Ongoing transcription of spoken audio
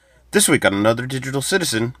This week on Another Digital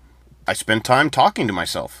Citizen, I spent time talking to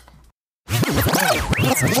myself. Another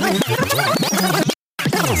digital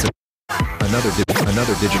citizen. Another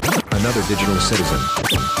digital citizen.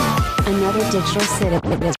 Another digital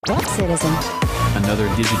citizen.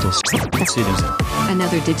 Another digital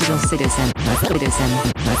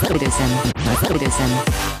citizen.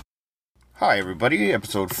 Hi everybody,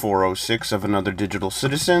 episode 406 of Another Digital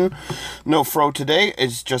Citizen. No Fro today,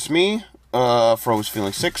 it's just me. Fro is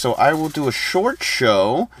feeling sick, so I will do a short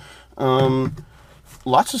show.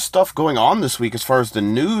 Lots of stuff going on this week as far as the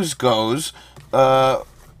news goes.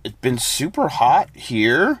 It's been super hot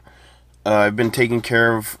here. I've been taking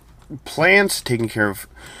care of plants, taking care of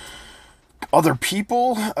other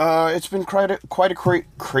people. It's been quite a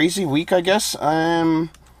crazy week, I guess. I'm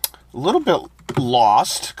a little bit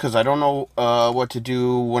lost because I don't know what to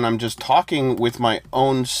do when I'm just talking with my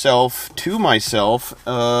own self to myself.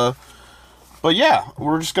 But yeah,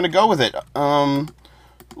 we're just going to go with it.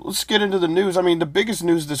 Let's get into the news. I mean, the biggest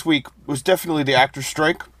news this week was definitely the actors'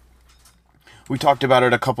 strike. We talked about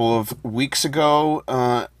it a couple of weeks ago.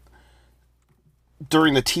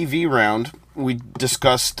 During the TV round, we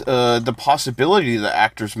discussed the possibility that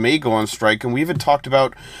actors may go on strike, and we even talked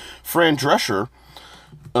about Fran Drescher,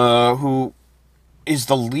 who is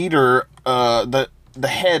the leader, the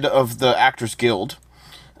head of the Actors Guild.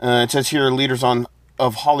 It says here, leaders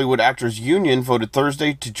of Hollywood Actors Union voted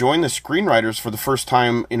Thursday to join the screenwriters for the first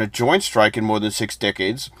time in a joint strike in more than 6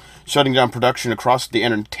 decades, shutting down production across the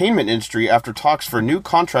entertainment industry after talks for new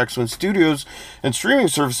contracts when studios and streaming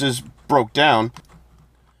services broke down.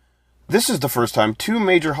 This is the first time 2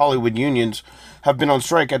 major Hollywood unions have been on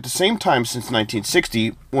strike at the same time since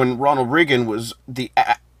 1960, when Ronald Reagan was the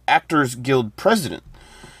Actors Guild president.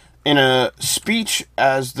 In a speech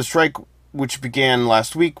as the strike, which began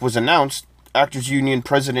last week, was announced, Actors Union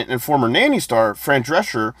president and former nanny star Fran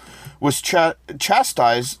Drescher was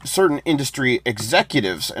chastised certain industry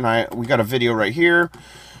executives, and we got a video right here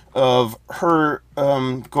of her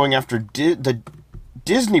going after the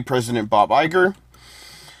Disney president Bob Iger.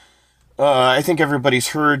 I think everybody's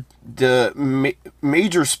heard the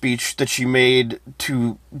major speech that she made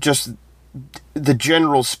to just the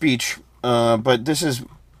general speech, but this is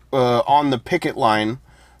on the picket line.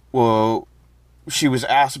 Well, she was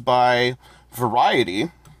asked by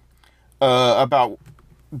Variety about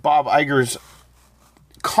Bob Iger's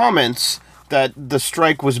comments that the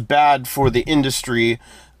strike was bad for the industry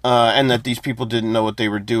and that these people didn't know what they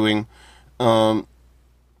were doing.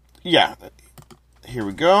 Yeah, here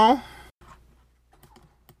we go.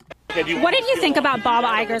 What did you think about Bob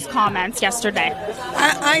Iger's comments yesterday?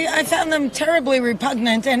 I found them terribly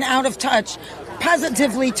repugnant and out of touch,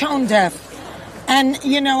 positively tone deaf. And,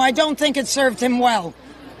 I don't think it served him well.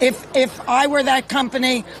 If I were that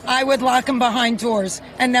company, I would lock him behind doors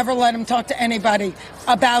and never let him talk to anybody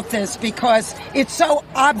about this, because it's so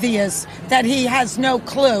obvious that he has no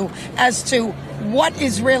clue as to what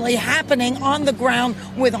is really happening on the ground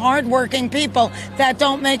with hardworking people that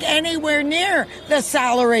don't make anywhere near the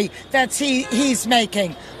salary that he's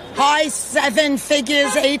making. High 7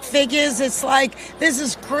 figures, 8 figures. It's like, this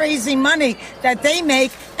is crazy money that they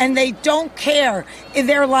make, and they don't care.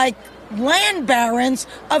 They're like land barons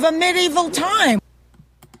of a medieval time.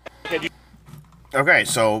 Okay,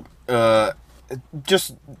 so I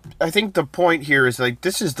think the point here is, like,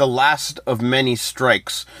 this is the last of many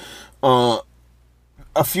strikes. A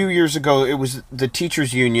few years ago, it was the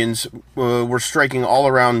teachers' unions were striking all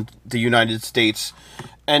around the United States,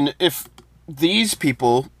 and if these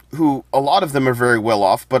people, who a lot of them are very well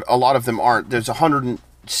off, but a lot of them aren't, there's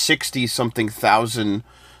 160-something thousand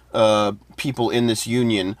people in this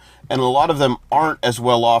union, and a lot of them aren't as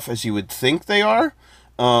well off as you would think they are,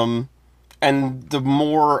 and the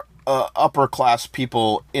more upper class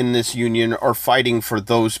people in this union are fighting for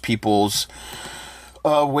those people's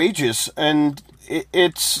wages, and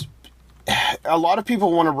it's a lot of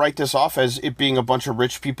people want to write this off as it being a bunch of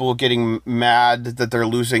rich people getting mad that they're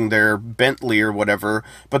losing their Bentley or whatever,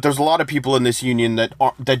 but there's a lot of people in this union that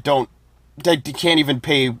can't even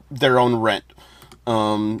pay their own rent.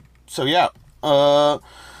 So yeah, I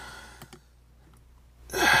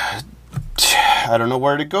don't know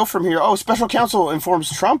where to go from here. Oh, special counsel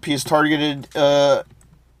informs Trump he is targeted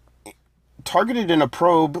in a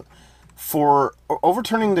probe for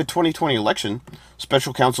overturning the 2020 election.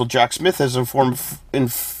 Special counsel Jack Smith has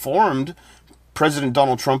informed President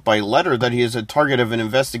Donald Trump by letter that he is a target of an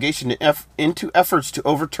investigation into efforts to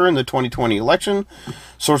overturn the 2020 election.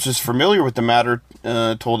 Sources familiar with the matter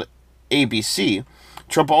told ABC.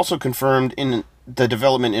 Trump also confirmed in the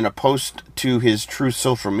development in a post to his Truth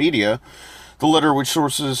social media. The letter, which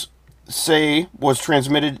sources say was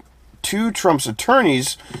transmitted to Trump's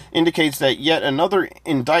attorneys indicates that yet another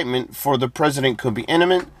indictment for the president could be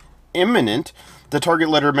imminent. The target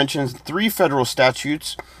letter mentions 3 federal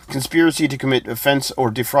statutes: conspiracy to commit offense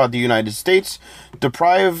or defraud the United States,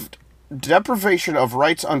 deprivation of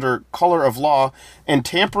rights under color of law, and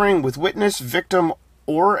tampering with witness, victim,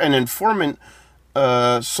 or an informant,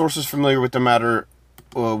 sources familiar with the matter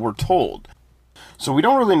were told. So we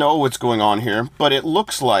don't really know what's going on here, but it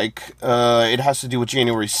looks like it has to do with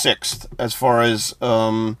January 6th, as far as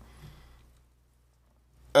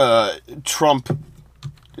Trump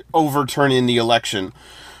overturning the election.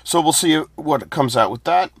 So we'll see what comes out with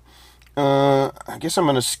that. I guess I'm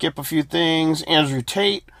going to skip a few things. Andrew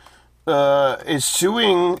Tate is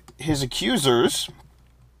suing his accusers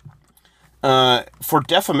for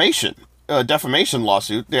defamation. Defamation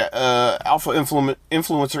lawsuit. Alpha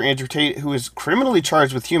influencer Andrew Tate, who is criminally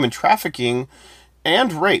charged with human trafficking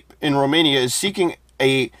and rape in Romania, is seeking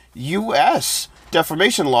a U.S.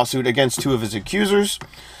 defamation lawsuit against 2 of his accusers.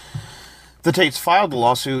 The Tates filed the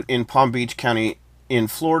lawsuit in Palm Beach County in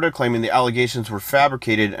Florida, claiming the allegations were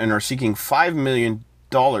fabricated, and are seeking $5 million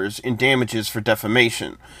in damages for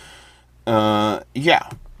defamation.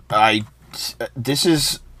 This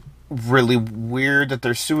is really weird that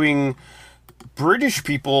they're suing British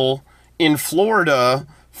people in Florida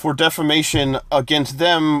for defamation against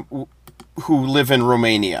them who live in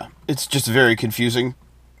Romania. It's just very confusing.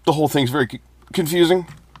 The whole thing's very confusing.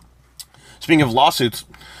 Speaking of lawsuits,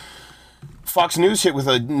 Fox News hit with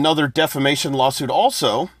another defamation lawsuit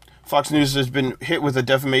also. Fox News has been hit with a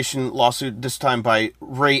defamation lawsuit, this time by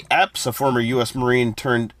Ray Epps, a former U.S. Marine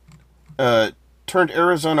turned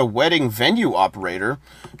Arizona wedding venue operator,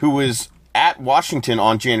 who was at Washington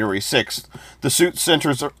on January 6th. The suit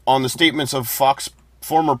centers on the statements of Fox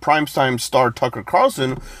former primetime star Tucker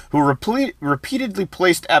Carlson, who repeatedly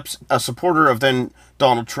placed Epps, a supporter of then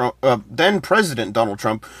President Donald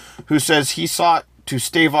Trump, who says he sought to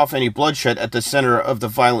stave off any bloodshed at the center of the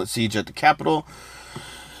violent siege at the Capitol.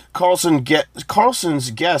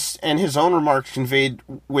 Carlson's guest and his own remarks conveyed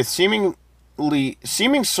with seeming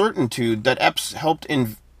certitude that Epps helped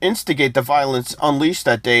instigate the violence unleashed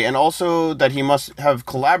that day, and also that he must have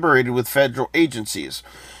collaborated with federal agencies.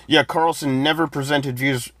 Yet Carlson never presented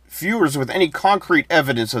viewers with any concrete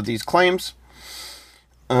evidence of these claims.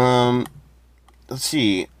 Let's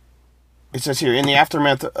see. It says here, in the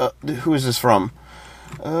aftermath, who is this from?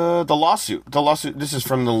 The lawsuit. This is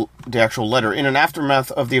from the actual letter. In an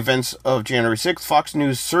aftermath of the events of January 6th, Fox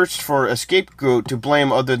News searched for a scapegoat to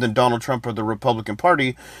blame other than Donald Trump or the Republican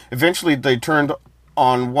Party. Eventually, they turned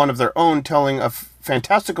on one of their own, telling a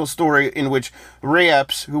fantastical story in which Ray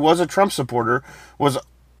Epps, who was a Trump supporter, was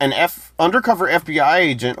an undercover FBI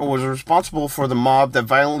agent and was responsible for the mob that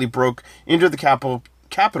violently broke into the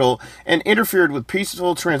Capitol and interfered with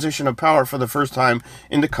peaceful transition of power for the first time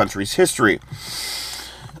in the country's history.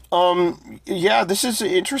 This is an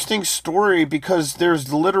interesting story because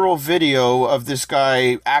there's literal video of this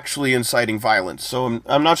guy actually inciting violence. So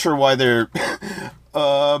I'm not sure why they're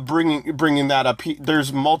bringing that up.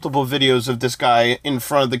 There's multiple videos of this guy in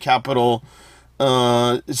front of the Capitol,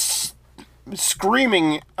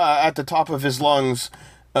 screaming at the top of his lungs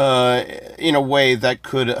in a way that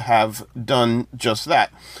could have done just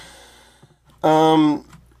that. The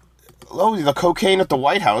cocaine at the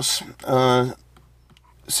White House.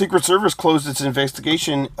 Secret Service closed its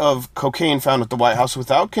investigation of cocaine found at the White House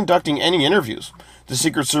without conducting any interviews. The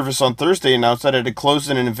Secret Service on Thursday announced that it had closed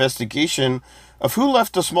an investigation of who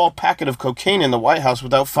left a small packet of cocaine in the White House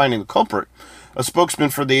without finding the culprit. A spokesman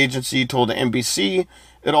for the agency told NBC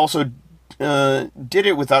it also did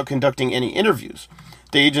it without conducting any interviews.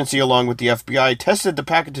 The agency, along with the FBI, tested the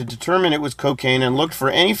packet to determine it was cocaine and looked for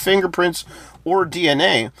any fingerprints or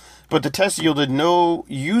DNA, but the test yielded no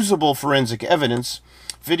usable forensic evidence.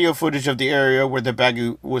 Video footage of the area where the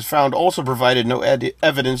bag was found also provided no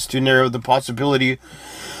evidence to narrow the possibility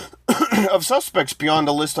of suspects beyond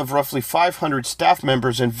a list of roughly 500 staff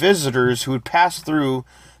members and visitors who had passed through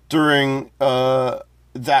during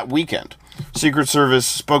that weekend. Secret Service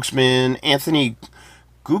spokesman Anthony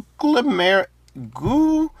Guglielmi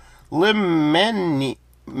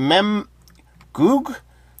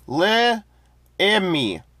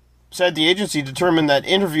said the agency determined that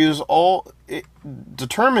interviewing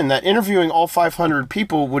all 500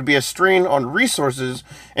 people would be a strain on resources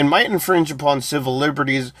and might infringe upon civil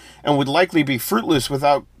liberties and would likely be fruitless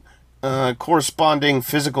without corresponding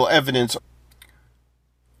physical evidence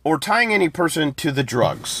or tying any person to the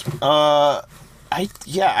drugs. I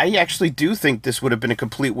actually do think this would have been a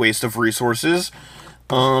complete waste of resources,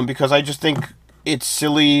 because I just think it's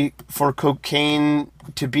silly for cocaine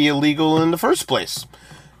to be illegal in the first place.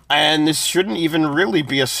 And this shouldn't even really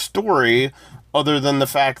be a story other than the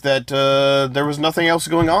fact that there was nothing else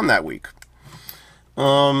going on that week.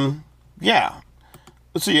 Yeah.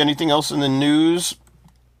 Let's see, anything else in the news?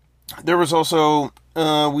 There was also,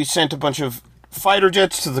 we sent a bunch of fighter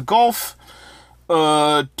jets to the Gulf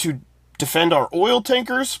to defend our oil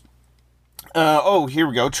tankers. Here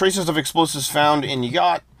we go. Traces of explosives found in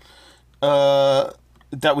yacht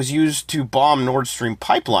that was used to bomb Nord Stream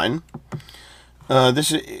pipeline.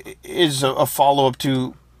 This is a follow-up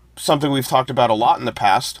to something we've talked about a lot in the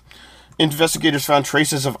past. Investigators found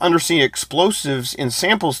traces of undersea explosives in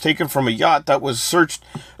samples taken from a yacht that was searched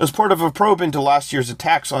as part of a probe into last year's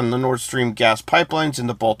attacks on the Nord Stream gas pipelines in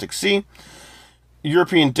the Baltic Sea.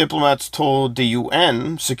 European diplomats told the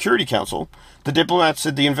UN Security Council. The diplomats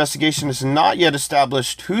said the investigation has not yet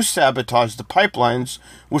established who sabotaged the pipelines,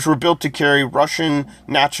 which were built to carry Russian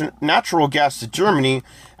natural gas to Germany,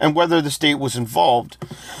 and whether the state was involved.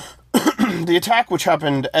 The attack, which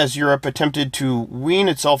happened as Europe attempted to wean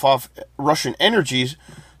itself off Russian energy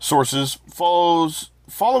sources,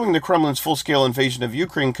 following the Kremlin's full-scale invasion of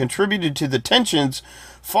Ukraine, contributed to the tensions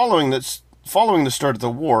following the start of the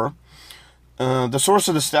war. The source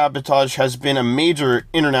of the sabotage has been a major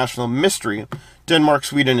international mystery. Denmark,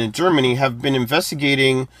 Sweden, and Germany have been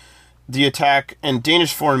investigating the attack, and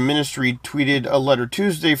Danish Foreign Ministry tweeted a letter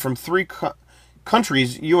Tuesday from three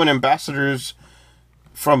countries' UN ambassadors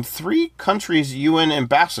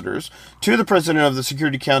to the President of the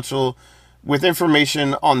Security Council with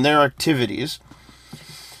information on their activities.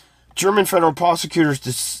 German federal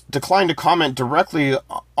prosecutors declined to comment directly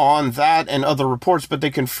on that and other reports, but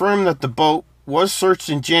they confirmed that the boat was searched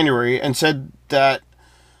in January and said that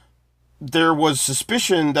there was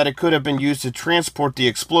suspicion that it could have been used to transport the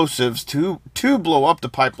explosives to blow up the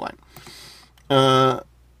pipeline. They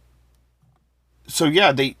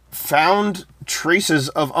found traces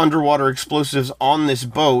of underwater explosives on this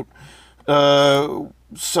boat.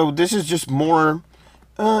 So this is just more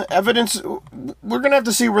evidence. We're going to have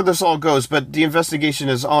to see where this all goes, but the investigation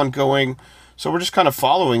is ongoing. So we're just kind of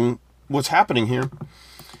following what's happening here.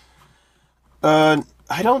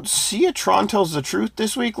 I don't see a Tron Tells the Truth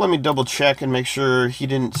this week. Let me double check and make sure he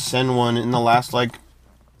didn't send one in the last,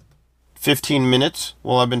 15 minutes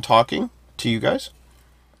while I've been talking to you guys.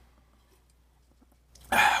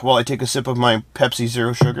 While I take a sip of my Pepsi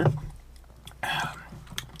Zero Sugar.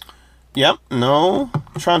 Yep, no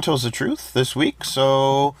Tron Tells the Truth this week,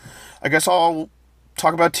 so I guess I'll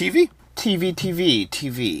talk about TV.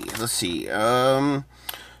 TV. Let's see. I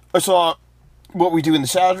saw What We Do in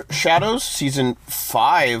the Shadows, Season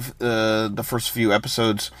 5, the first few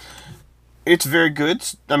episodes. It's very good.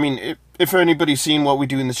 I mean, if anybody's seen What We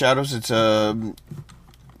Do in the Shadows, it's a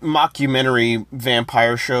mockumentary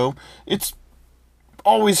vampire show. It's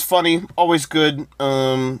always funny, always good.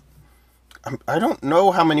 I don't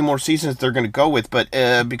know how many more seasons they're going to go with, but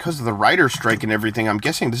because of the writer's strike and everything, I'm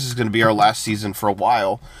guessing this is going to be our last season for a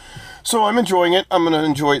while. So I'm enjoying it. I'm going to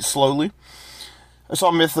enjoy it slowly. I saw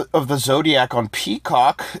Myth of the Zodiac on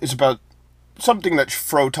Peacock. It's about something that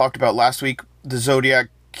Fro talked about last week, the Zodiac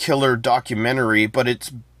Killer documentary, but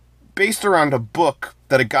it's based around a book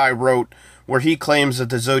that a guy wrote where he claims that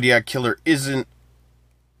the Zodiac Killer isn't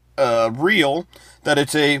real, that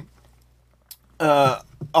it's a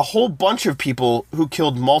whole bunch of people who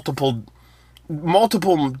killed multiple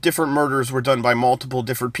different murders were done by multiple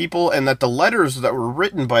different people, and that the letters that were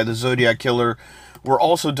written by the Zodiac Killer were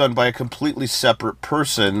also done by a completely separate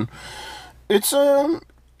person. It's a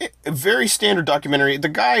very standard documentary. The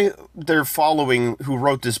guy they're following who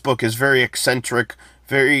wrote this book is very eccentric,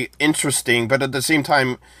 very interesting, but at the same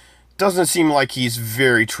time doesn't seem like he's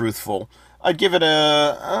very truthful. I'd give it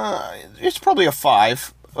it's probably a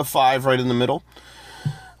 5 right in the middle.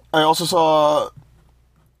 I also saw,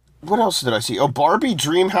 what else did I see? Barbie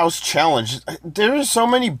Dreamhouse Challenge. There is so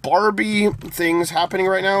many Barbie things happening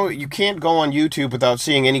right now. You can't go on YouTube without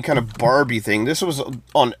seeing any kind of Barbie thing. This was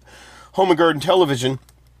on Home and Garden Television.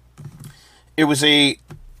 It was they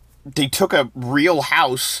took a real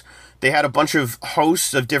house. They had a bunch of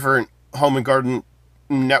hosts of different Home and Garden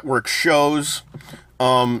Network shows.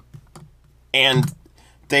 And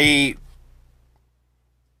they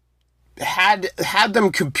had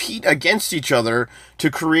them compete against each other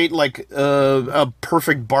to create a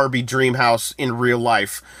perfect Barbie dream house in real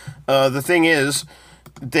life. The thing is,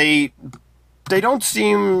 they don't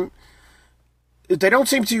seem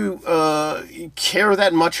to care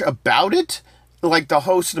that much about it. Like the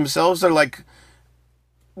hosts themselves, they're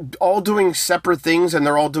all doing separate things, and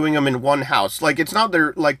they're all doing them in one house. It's not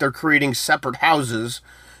they're creating separate houses,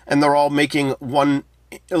 and they're all making one,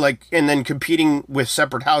 and then competing with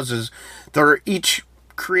separate houses. They're each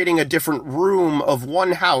creating a different room of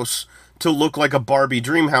one house to look like a Barbie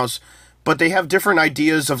dream house, but they have different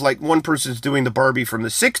ideas of, like, one person's doing the Barbie from the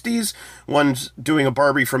 60s, one's doing a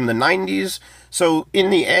Barbie from the 90s. So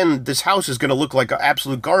in the end, this house is going to look like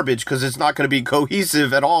absolute garbage because it's not going to be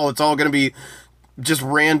cohesive at all. It's all going to be just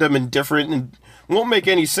random and different and won't make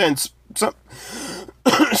any sense. So,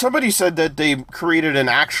 somebody said that they created an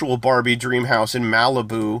actual Barbie dream house in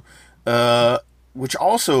Malibu, which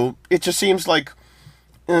also, it just seems like,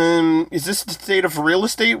 is this the state of real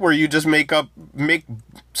estate where you just make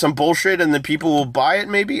some bullshit and then people will buy it,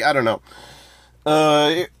 maybe? I don't know.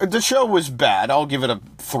 The show was bad. I'll give it a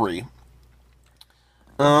 3.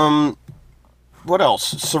 What else?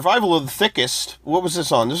 Survival of the Thickest. What was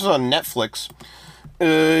this on? This is on Netflix.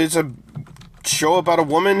 It's a show about a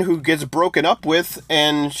woman who gets broken up with,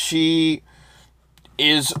 and she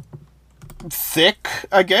is thick,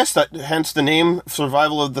 I guess, hence the name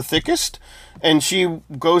Survival of the Thickest, and she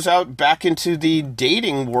goes out back into the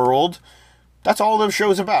dating world. That's all the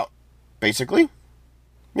show's about, basically.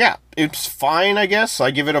 Yeah, it's fine, I guess.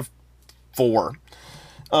 I give it a 4.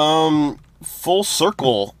 Full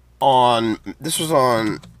Circle this was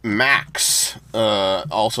on Max,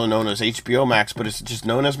 also known as HBO Max, but it's just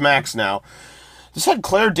known as Max now. This had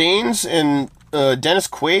Claire Danes and Dennis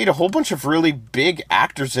Quaid, a whole bunch of really big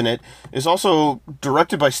actors in it. It's also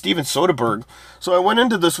directed by Steven Soderbergh. So I went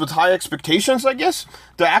into this with high expectations, I guess.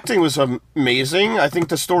 The acting was amazing. I think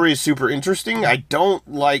the story is super interesting.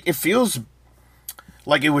 It feels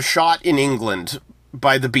like it was shot in England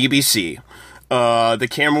by the BBC. The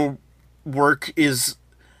camera work is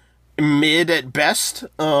mid at best.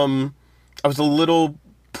 I was a little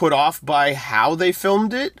put off by how they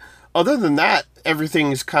filmed it. Other than that,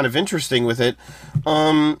 everything's kind of interesting with it.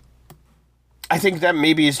 I think that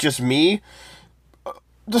maybe is just me.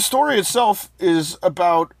 The story itself is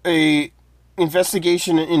about a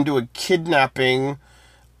investigation into a kidnapping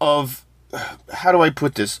of, how do I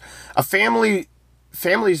put this? A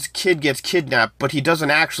family's kid gets kidnapped, but he doesn't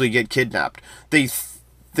actually get kidnapped. They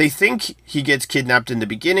think he gets kidnapped in the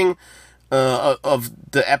beginning of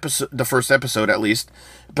the episode, the first episode at least,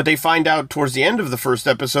 but they find out towards the end of the first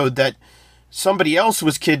episode that somebody else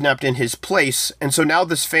was kidnapped in his place, and so now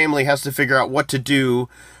this family has to figure out what to do,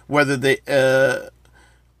 whether they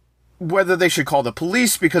should call the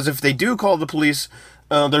police, because if they do call the police,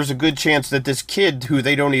 there's a good chance that this kid, who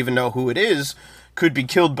they don't even know who it is, could be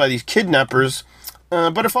killed by these kidnappers.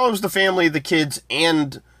 But it follows the family, the kids,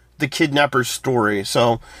 and the kidnapper's story.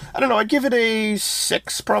 So, I don't know, I'd give it a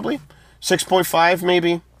 6, probably. 6.5,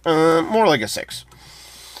 maybe. More like a 6.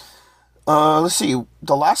 Let's see.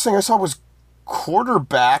 The last thing I saw was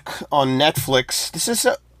Quarterback on Netflix. This is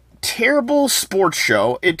a terrible sports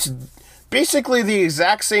show. It's basically the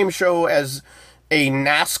exact same show as a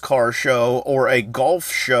NASCAR show or a golf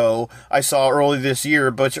show I saw early this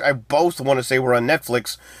year, but I both want to say were on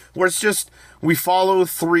Netflix, where it's just, we follow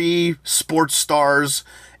 3 sports stars,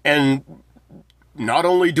 and not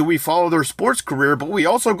only do we follow their sports career, but we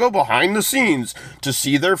also go behind the scenes to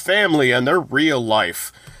see their family and their real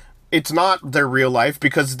life. It's not their real life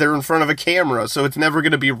because they're in front of a camera, so it's never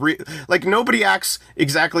going to be like, nobody acts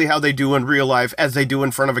exactly how they do in real life as they do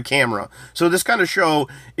in front of a camera. So this kind of show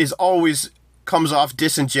is always comes off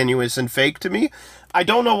disingenuous and fake to me. I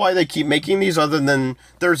don't know why they keep making these, other than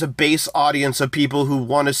there's a base audience of people who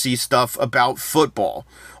want to see stuff about football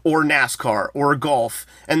or NASCAR or golf,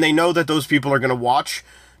 and they know that those people are going to watch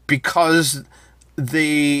because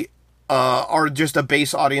they are just a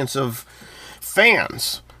base audience of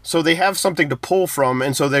fans. So they have something to pull from,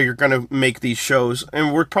 and so they're going to make these shows,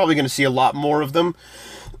 and we're probably going to see a lot more of them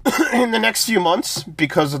in the next few months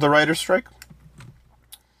because of the writer's strike.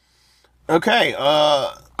 Okay,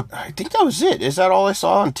 I think that was it. Is that all I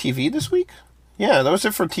saw on TV this week? Yeah, that was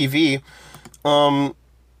it for TV.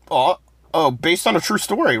 Based on a true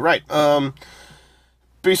story, right.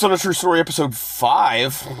 Based on a true story, episode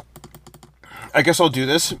 5. I guess I'll do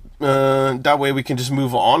this. That way we can just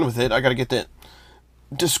move on with it. I gotta get the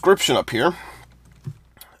description up here.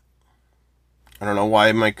 I don't know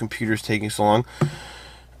why my computer's taking so long.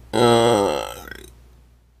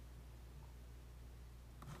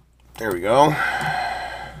 There we go.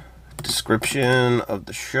 Description of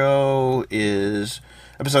the show is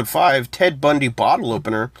episode 5, Ted Bundy bottle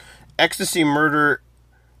opener. Ecstasy murder.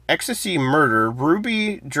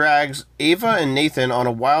 Ruby drags Ava and Nathan on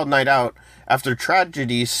a wild night out after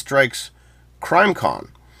tragedy strikes CrimeCon.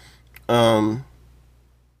 Oh,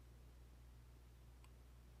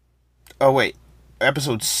 wait.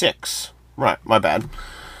 Episode 6. Right, my bad.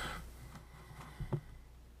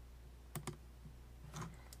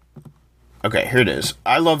 Okay, here it is.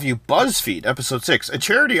 I Love You, BuzzFeed, episode 6. A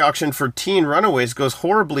charity auction for teen runaways goes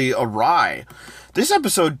horribly awry. This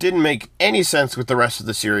episode didn't make any sense with the rest of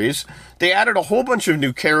the series. They added a whole bunch of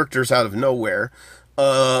new characters out of nowhere.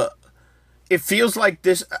 It feels like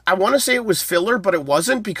this... I want to say it was filler, but it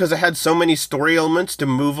wasn't, because it had so many story elements to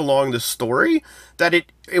move along the story that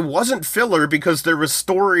it wasn't filler, because there was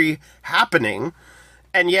story happening,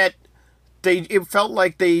 and yet it felt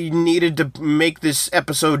like they needed to make this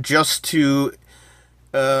episode just to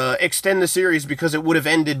extend the series, because it would have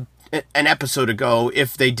ended an episode ago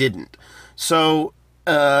if they didn't. So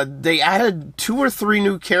they added 2 or 3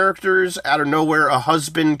 new characters out of nowhere, a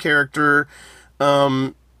husband character,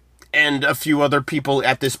 and a few other people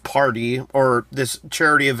at this party or this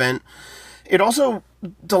charity event. It also,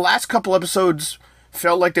 the last couple episodes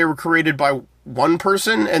felt like they were created by one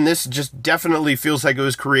person, and this just definitely feels like it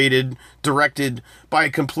was directed by a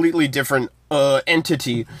completely different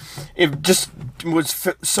entity. It just was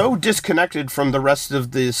so disconnected from the rest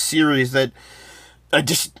of the series that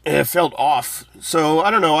it felt off. So, I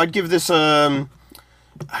don't know, I'd give this, I'm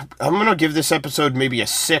gonna give this episode maybe a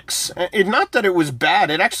 6. Not that it was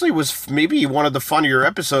bad, it actually was maybe one of the funnier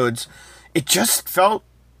episodes. It just felt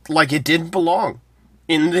like it didn't belong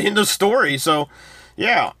in the story, so,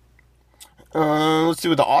 yeah. Let's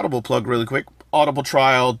do the Audible plug really quick.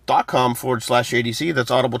 audibletrial.com/ADC.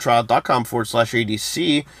 That's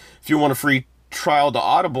audibletrial.com/ADC. If you want a free trial to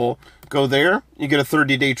Audible, go there. You get a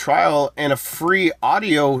 30-day trial and a free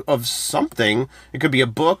audio of something. It could be a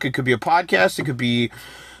book. It could be a podcast. It could be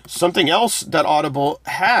something else that Audible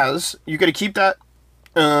has. You got to keep that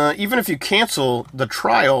even if you cancel the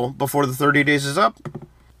trial before the 30 days is up.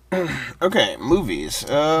 Okay, movies.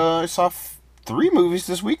 I saw 3 movies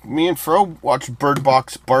this week. Me and Fro watched Bird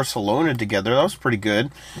Box Barcelona together. That was pretty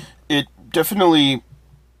good. It definitely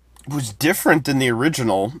was different than the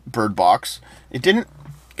original Bird Box. It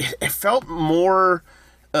felt more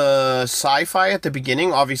sci-fi at the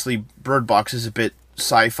beginning. Obviously, Bird Box is a bit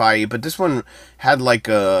sci-fi, but this one had like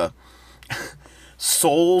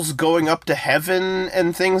souls going up to heaven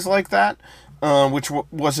and things like that, which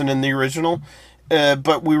wasn't in the original.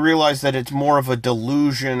 But we realized that it's more of a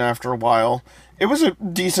delusion after a while. It was a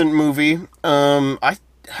decent movie. I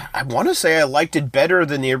want to say I liked it better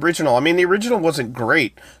than the original. I mean, the original wasn't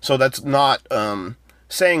great, so that's not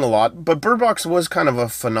saying a lot. But Bird Box was kind of a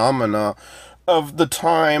phenomena of the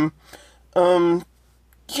time. Yeah,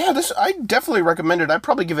 I definitely recommend it. I'd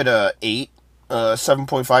probably give it a 8,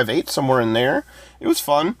 7.58, somewhere in there. It was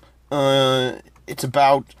fun. It's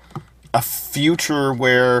about a future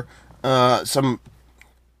where some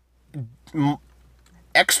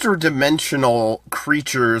extra-dimensional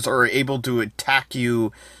creatures are able to attack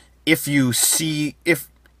you if you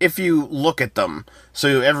look at them.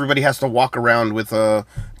 So everybody has to walk around with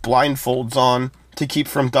blindfolds on to keep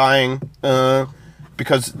from dying,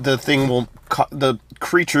 because the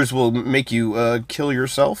creatures will make you kill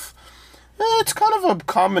yourself. It's kind of a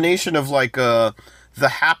combination of like The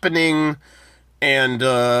Happening and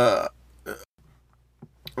A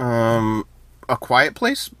Quiet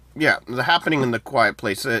Place? Yeah, The Happening and The Quiet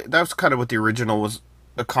Place. That was kind of what the original was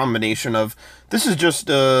a combination of. This is just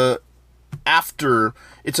after.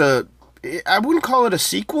 I wouldn't call it a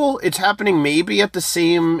sequel. It's happening maybe at the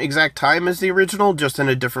same exact time as the original, just in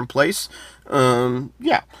a different place.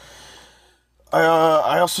 Yeah.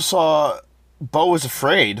 I also saw Beau is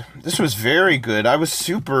Afraid. This was very good. I was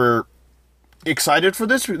super excited for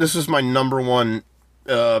this. This was my number 1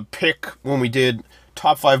 pick when we did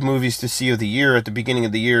top 5 movies to see of the year at the beginning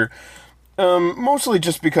of the year. Mostly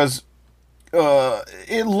just because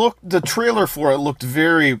the trailer for it looked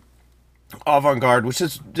very avant-garde, which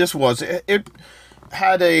this was. It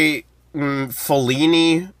had a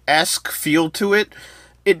Fellini-esque feel to it.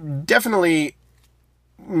 It definitely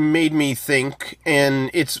made me think, and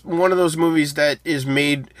it's one of those movies that is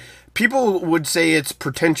made... People would say it's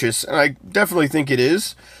pretentious, and I definitely think it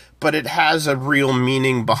is, but it has a real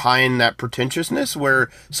meaning behind that pretentiousness, where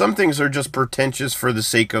some things are just pretentious for the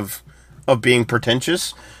sake of being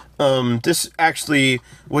pretentious. This actually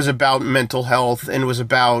was about mental health, and was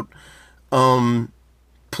about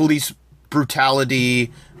police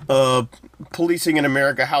brutality, policing in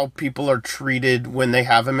America, how people are treated when they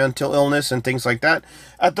have a mental illness and things like that.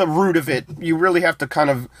 At the root of it, you really have to kind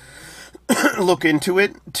of look into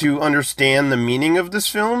it to understand the meaning of this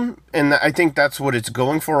film, and I think that's what it's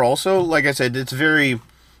going for also. Like I said, it's very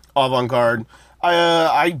avant-garde.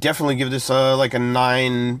 I definitely give this like a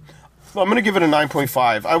 9. I'm going to give it a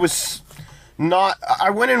 9.5. I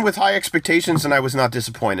went in with high expectations, and I was not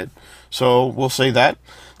disappointed. So, we'll say that.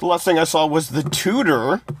 The last thing I saw was The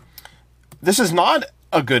Tutor. This is not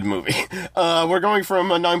a good movie. We're going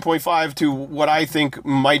from a 9.5 to what I think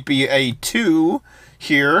might be a 2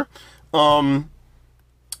 here. And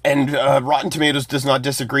Rotten Tomatoes does not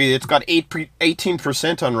disagree. It's got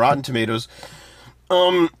 18% on Rotten Tomatoes.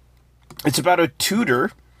 It's about a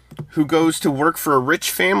tutor who goes to work for a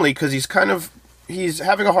rich family because he's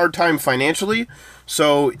having a hard time financially.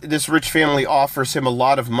 So this rich family offers him a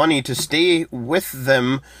lot of money to stay with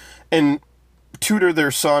them and tutor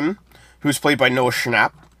their son, who's played by Noah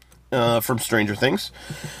Schnapp from Stranger Things.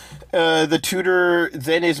 The tutor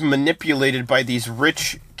then is manipulated by these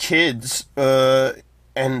rich kids,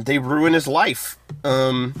 and they ruin his life.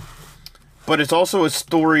 But it's also a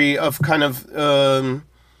story of kind of...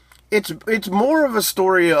 It's more of a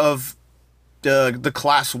story of the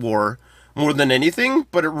class war more than anything,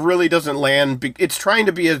 but it really doesn't land. It's trying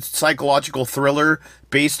to be a psychological thriller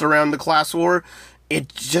based around the class war.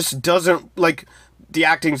 It just doesn't, like, the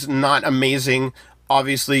acting's not amazing,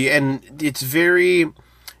 obviously, and it's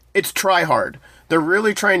try hard. They're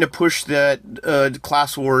really trying to push that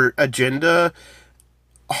class war agenda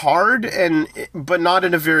hard, but not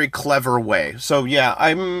in a very clever way. So yeah,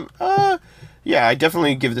 I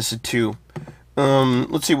definitely give this a 2.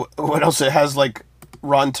 Let's see what else it has, like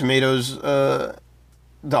Rotten Tomatoes, the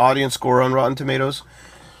audience score on Rotten Tomatoes.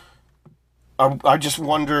 I just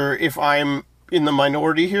wonder if I'm in the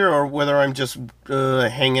minority here or whether I'm just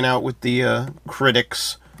hanging out with the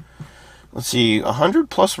critics. Let's see, 100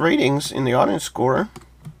 plus ratings in the audience score.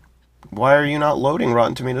 Why are you not loading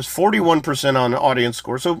Rotten Tomatoes? 41% on audience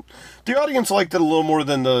score. So the audience liked it a little more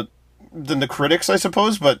than the critics, I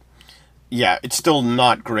suppose, but yeah, it's still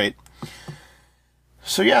not great.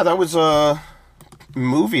 So yeah, that was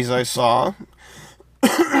movies I saw.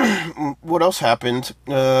 What else happened?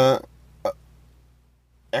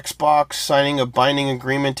 Xbox signing a binding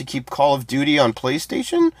agreement to keep Call of Duty on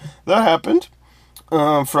PlayStation. That happened.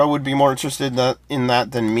 Fro would be more interested in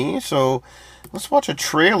that than me. So let's watch a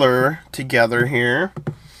trailer together here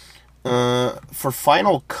for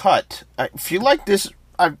Final Cut. If you like this,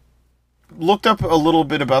 I've looked up a little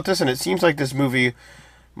bit about this, and it seems like this movie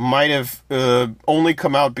might have only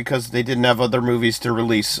come out because they didn't have other movies to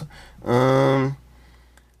release.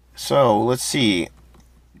 So let's see.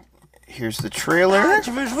 Here's the trailer.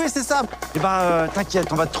 Tu veux jouer, c'est ça? Eh ben,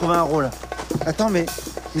 t'inquiète, on va te trouver un rôle. Attends, mais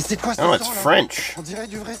c'est quoi ça? Oh, it's French. On dirait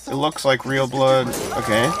du vrai sang. It looks like real blood.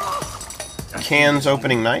 Okay. Cannes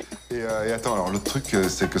opening night. Et attends, alors l'autre truc,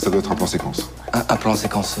 c'est que ça doit être un plan séquence. Un plan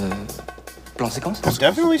séquence. Plan séquence? I've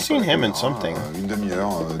definitely seen him in something. Une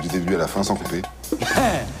demi-heure, du début à la fin, sans couper.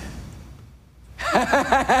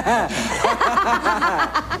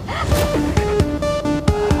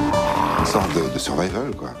 Une sorte de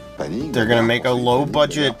survival, quoi. Panique. They're gonna make a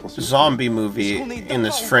low-budget zombie movie in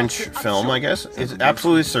this French film, I guess. It's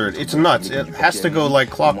absolutely absurd. It's nuts. It has to go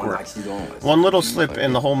like clockwork. One little slip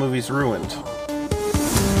and the whole movie's ruined.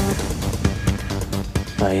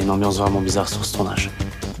 Il y a une ambiance vraiment bizarre sur ce tournage.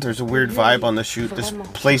 There's a weird vibe on the shoot. This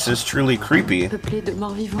place is truly creepy. Peuplé de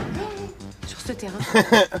morts vivants. Sur ce terrain,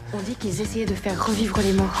 on dit qu'ils essayaient de faire revivre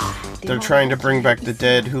les morts. They're trying to bring back the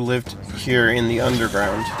dead who lived here in the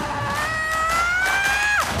underground.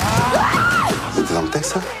 C'était dans le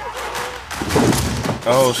texte, ça?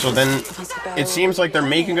 Oh, so then it seems like they're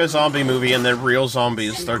making a zombie movie and then real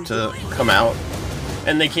zombies start to come out.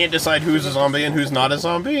 And they can't decide who's a zombie and who's not a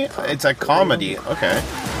zombie? It's a comedy. Okay.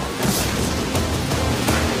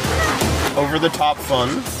 Over the top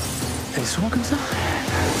fun. Elle est souvent comme ça?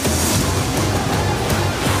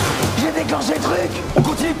 J'ai déclenché le truc! On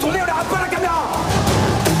continue de tourner, on n'arrête pas la caméra!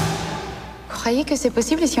 Croyez que c'est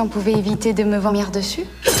possible si on pouvait éviter de me vomir dessus?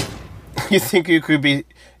 You think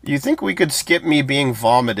we could skip me being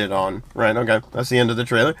vomited on? Right, okay. That's the end of the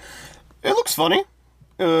trailer. It looks funny.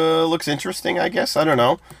 Looks interesting, I guess. I don't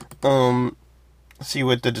know. Let's see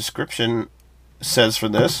what the description says for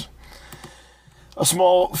this. A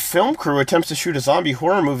small film crew attempts to shoot a zombie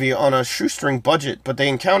horror movie on a shoestring budget, but they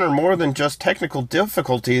encounter more than just technical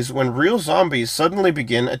difficulties when real zombies suddenly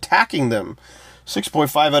begin attacking them.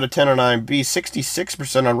 6.5 out of 10 on IMDb,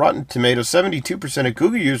 66% on Rotten Tomatoes, 72% of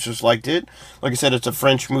Google users liked it. Like I said, it's a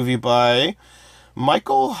French movie by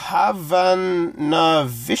Michael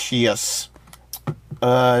Havanavicius.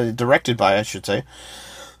 Directed by, I should say.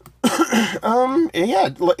 Yeah,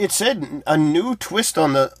 it said a new twist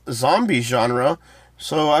on the zombie genre,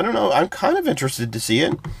 so I don't know, I'm kind of interested to see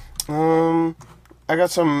it. I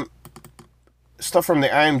got some stuff from the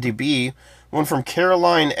IMDb, one from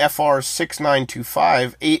Caroline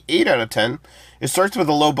FR6925, 8 out of 10. It starts with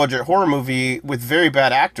a low-budget horror movie with very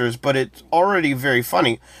bad actors, but it's already very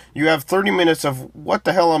funny. You have 30 minutes of what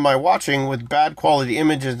the hell am I watching with bad quality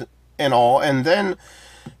images and all, and then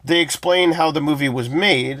they explain how the movie was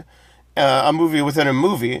made, a movie within a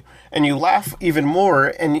movie, and you laugh even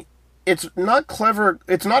more. And it's not clever.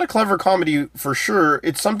 It's not a clever comedy for sure.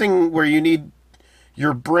 It's something where you need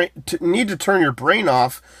your brain to turn your brain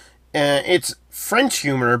off. It's French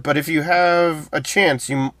humor, but if you have a chance,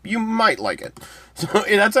 you might like it. So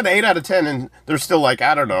that's an 8 out of 10, and they're still like,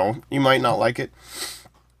 I don't know, you might not like it.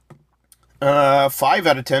 5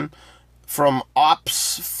 out of 10 from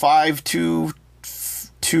Ops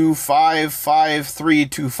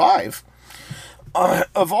 52255325.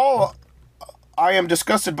 Of all, I am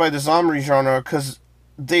disgusted by the zombie genre because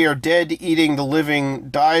they are dead, eating the living,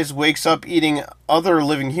 dies, wakes up, eating other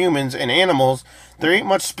living humans and animals. There ain't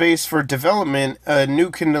much space for development,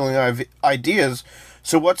 new kindling ideas.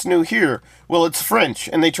 So what's new here? Well, it's French,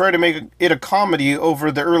 and they try to make it a comedy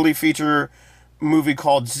over the early feature movie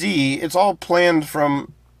called Z. It's all planned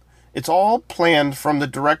from the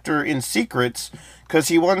director in secrets, because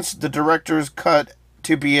he wants the director's cut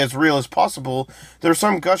to be as real as possible. There's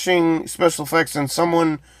some gushing special effects and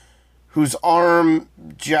someone whose arm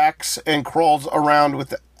jacks and crawls around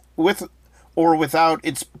with or without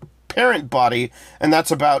its parent body, and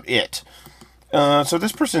that's about it. So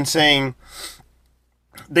this person's saying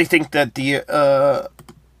they think that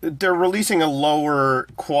they're releasing a lower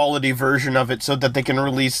quality version of it so that they can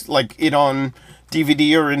release like it on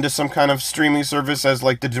DVD or into some kind of streaming service as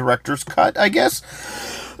like the director's cut, I guess.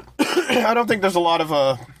 I don't think there's a lot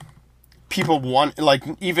of people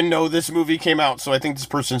even know this movie came out, so I think this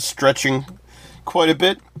person's stretching quite a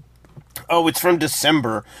bit. Oh, it's from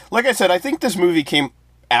December. Like I said, I think this movie came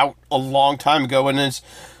out a long time ago and is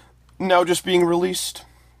now just being released.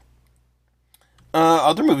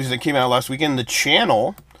 Other movies that came out last weekend, The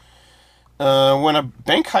Channel. When a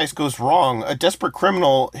bank heist goes wrong, a desperate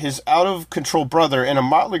criminal, his out-of-control brother, and a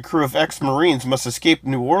motley crew of ex-Marines must escape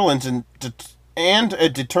New Orleans and a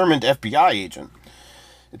determined FBI agent.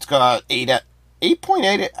 It's got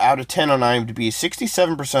 8.8 out of 10 on IMDb,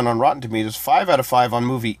 67% on Rotten Tomatoes, 5 out of 5 on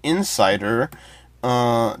Movie Insider,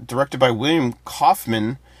 directed by William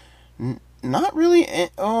Kaufman. Not really.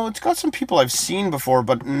 It's got some people I've seen before,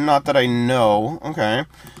 but not that I know. Okay.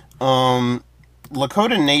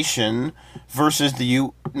 Lakota Nation versus the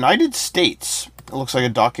United States. It looks like a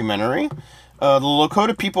documentary. The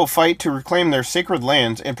Lakota people fight to reclaim their sacred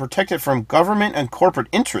lands and protect it from government and corporate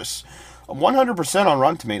interests. 100% on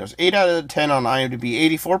Rotten Tomatoes, 8 out of 10 on IMDb,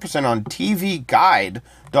 84% on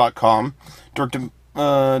TVGuide.com.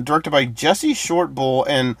 Directed by Jesse Shortbull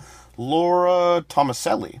and Laura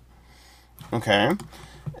Tomaselli. Okay.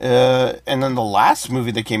 And then the last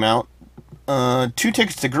movie that came out, 2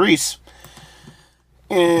 Tickets to Greece.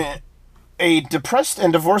 A depressed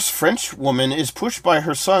and divorced French woman is pushed by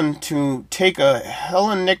her son to take a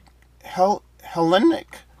Hellenic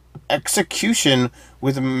execution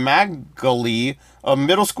with Magdalene, a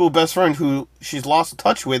middle school best friend who she's lost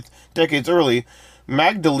touch with decades early.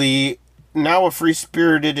 Magdalene, now a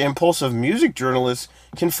free-spirited, impulsive music journalist,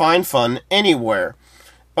 can find fun anywhere.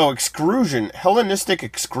 Oh, exclusion. Hellenistic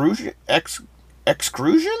exclusion?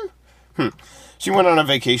 Exclusion? She went on a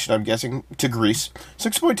vacation, I'm guessing, to Greece.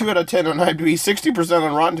 6.2 out of 10 on IMDb, 60%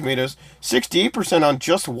 on Rotten Tomatoes, 68% on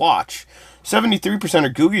Just Watch. 73%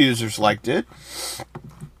 of Google users liked it.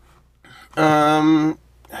 I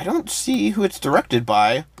don't see who it's directed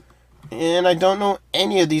by, and I don't know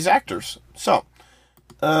any of these actors. So,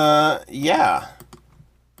 yeah.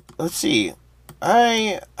 Let's see.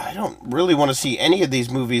 I don't really want to see any of these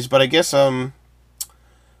movies, but I guess,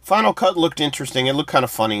 Final Cut looked interesting. It looked kind of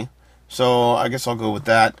funny. So, I guess I'll go with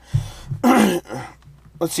that.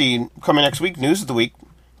 Let's see. Coming next week, News of the Week.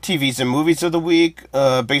 TVs and Movies of the Week.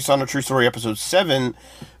 Based on a True Story, Episode 7. And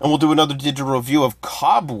we'll do another digital review of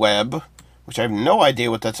Cobweb, which I have no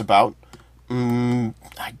idea what that's about.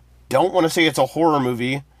 I don't want to say it's a horror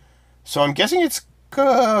movie. So, I'm guessing it's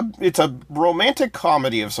a romantic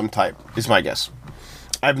comedy of some type, is my guess.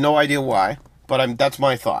 I have no idea why, but that's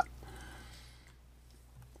my thought.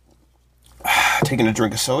 Taking a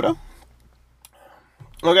drink of soda.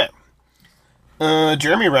 Okay.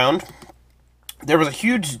 Jeremy Round. There was a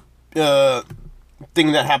huge thing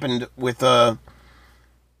that happened with the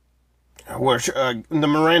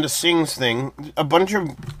Miranda Sings thing. A bunch of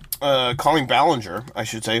Colleen Ballinger, I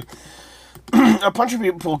should say. A bunch of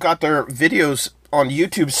people got their videos on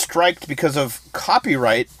YouTube striked because of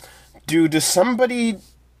copyright due to somebody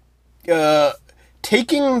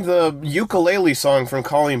taking the ukulele song from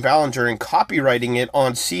Colleen Ballinger and copywriting it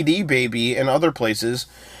on CD Baby and other places,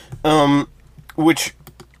 which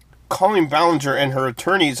Colleen Ballinger and her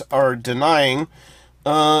attorneys are denying.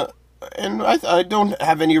 and I don't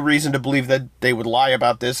have any reason to believe that they would lie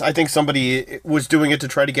about this. I think somebody was doing it to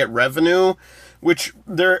try to get revenue, which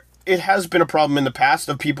it has been a problem in the past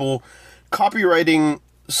of people copywriting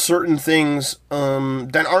certain things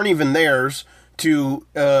that aren't even theirs to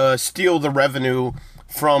steal the revenue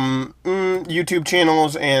from YouTube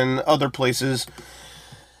channels and other places.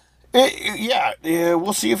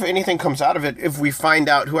 We'll see if anything comes out of it if we find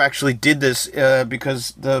out who actually did this,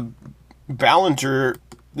 because the Ballinger,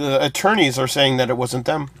 the attorneys are saying that it wasn't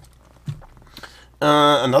them.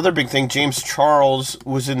 Another big thing, James Charles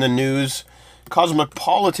was in the news.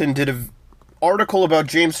 Cosmopolitan did an article about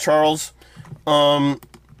James Charles,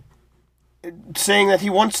 saying that he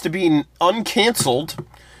wants to be uncanceled.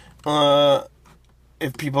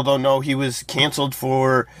 If people don't know, he was canceled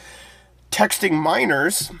for texting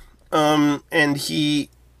minors, and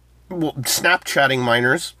Snapchatting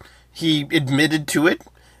minors. He admitted to it,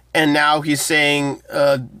 and now he's saying,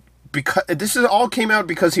 because this all came out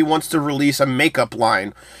because he wants to release a makeup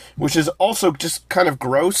line, which is also just kind of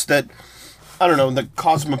gross that, I don't know, the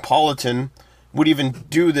Cosmopolitan would even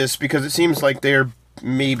do this, because it seems like they're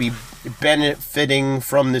maybe benefiting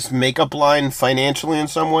from this makeup line financially in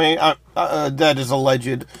some way. That is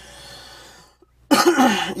alleged.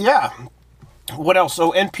 Yeah. What else?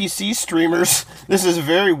 So NPC streamers. This is a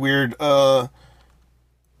very weird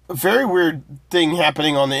thing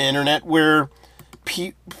happening on the internet where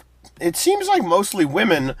it seems like mostly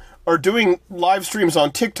women are doing live streams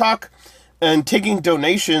on TikTok and taking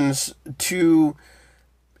donations to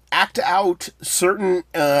act out certain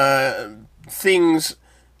things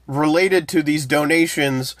related to these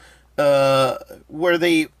donations, where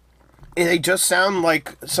they just sound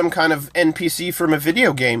like some kind of NPC from a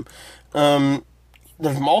video game.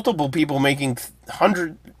 There's multiple people making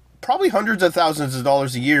probably hundreds of thousands of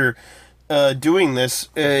dollars a year doing this.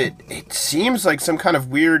 It seems like some kind of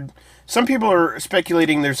weird... Some people are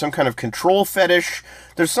speculating there's some kind of control fetish.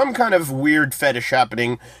 There's some kind of weird fetish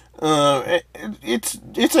happening.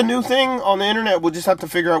 It's a new thing on the internet. We'll just have to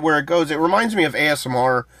figure out where it goes. It reminds me of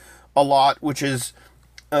ASMR a lot, which is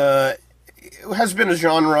has been a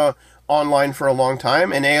genre online for a long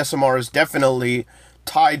time, and ASMR is definitely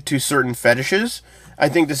tied to certain fetishes. I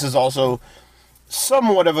think this is also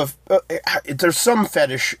somewhat of there's some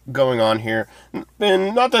fetish going on here,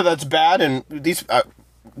 and not that that's bad. And these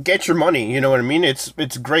get your money, you know what I mean?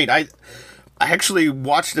 It's great. I actually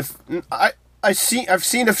watched I've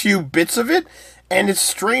seen a few bits of it, and it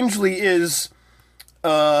strangely is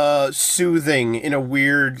soothing in a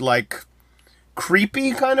weird, like,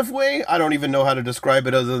 creepy kind of way. I don't even know how to describe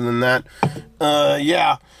it other than that.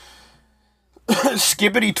 Yeah.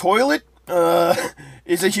 Skibidi toilet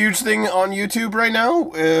is a huge thing on YouTube right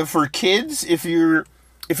now for kids. If you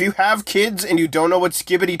have kids and you don't know what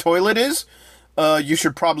Skibidi toilet is, you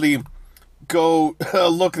should probably go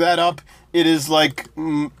look that up. It is like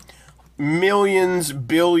millions,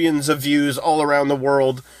 billions of views all around the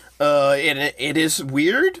world. It is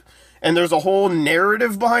weird, and there's a whole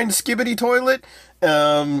narrative behind Skibidi toilet.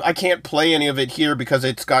 I can't play any of it here because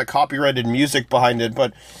it's got copyrighted music behind it,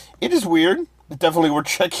 but it is weird. Definitely worth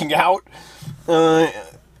checking out. FouseyTube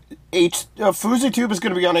is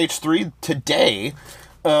going to be on H3 today.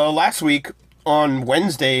 Last week, on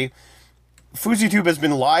Wednesday, FouseyTube has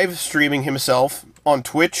been live streaming himself on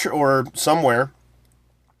Twitch or somewhere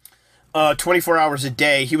 24 hours a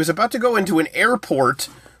day. He was about to go into an airport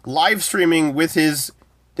live streaming with his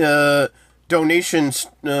donations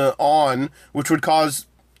on, which would cause...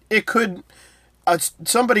 It could...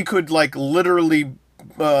 somebody could, like, literally...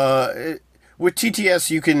 with TTS,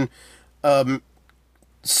 you can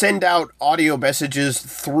send out audio messages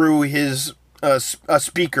through his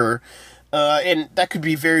speaker, and that could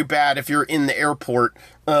be very bad if you're in the airport.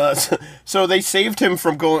 So they saved him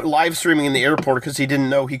from going live streaming in the airport because he didn't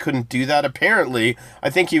know he couldn't do that, apparently.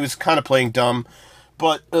 I think he was kind of playing dumb.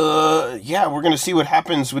 But, yeah, we're going to see what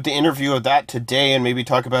happens with the interview of that today and maybe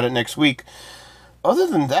talk about it next week. Other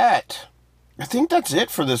than that, I think that's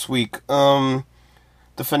it for this week. The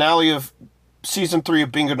finale of Season 3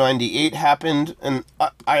 of Bingo 98 happened, and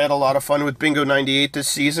I had a lot of fun with Bingo 98 this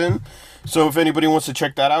season. So if anybody wants to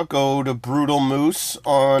check that out, go to Brutal Moose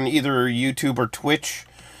on either YouTube or Twitch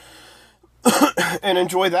and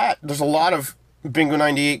enjoy that. There's a lot of Bingo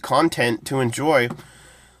 98 content to enjoy.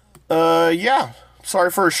 Yeah,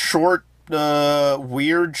 sorry for a short,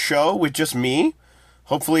 weird show with just me.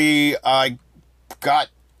 Hopefully I got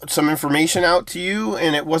some information out to you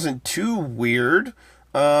and it wasn't too weird.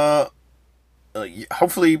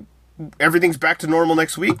 Hopefully everything's back to normal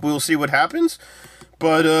next week. We'll see what happens.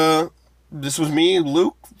 But this was me,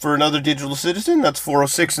 Luke, for another Digital Citizen. That's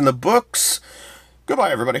 406 in the books.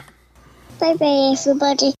 Goodbye, everybody. Bye-bye,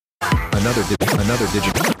 everybody. Another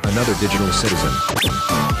digital citizen.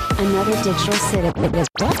 Another digital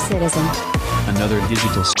citizen. Another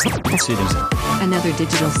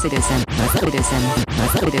digital citizen. Another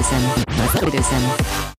digital citizen.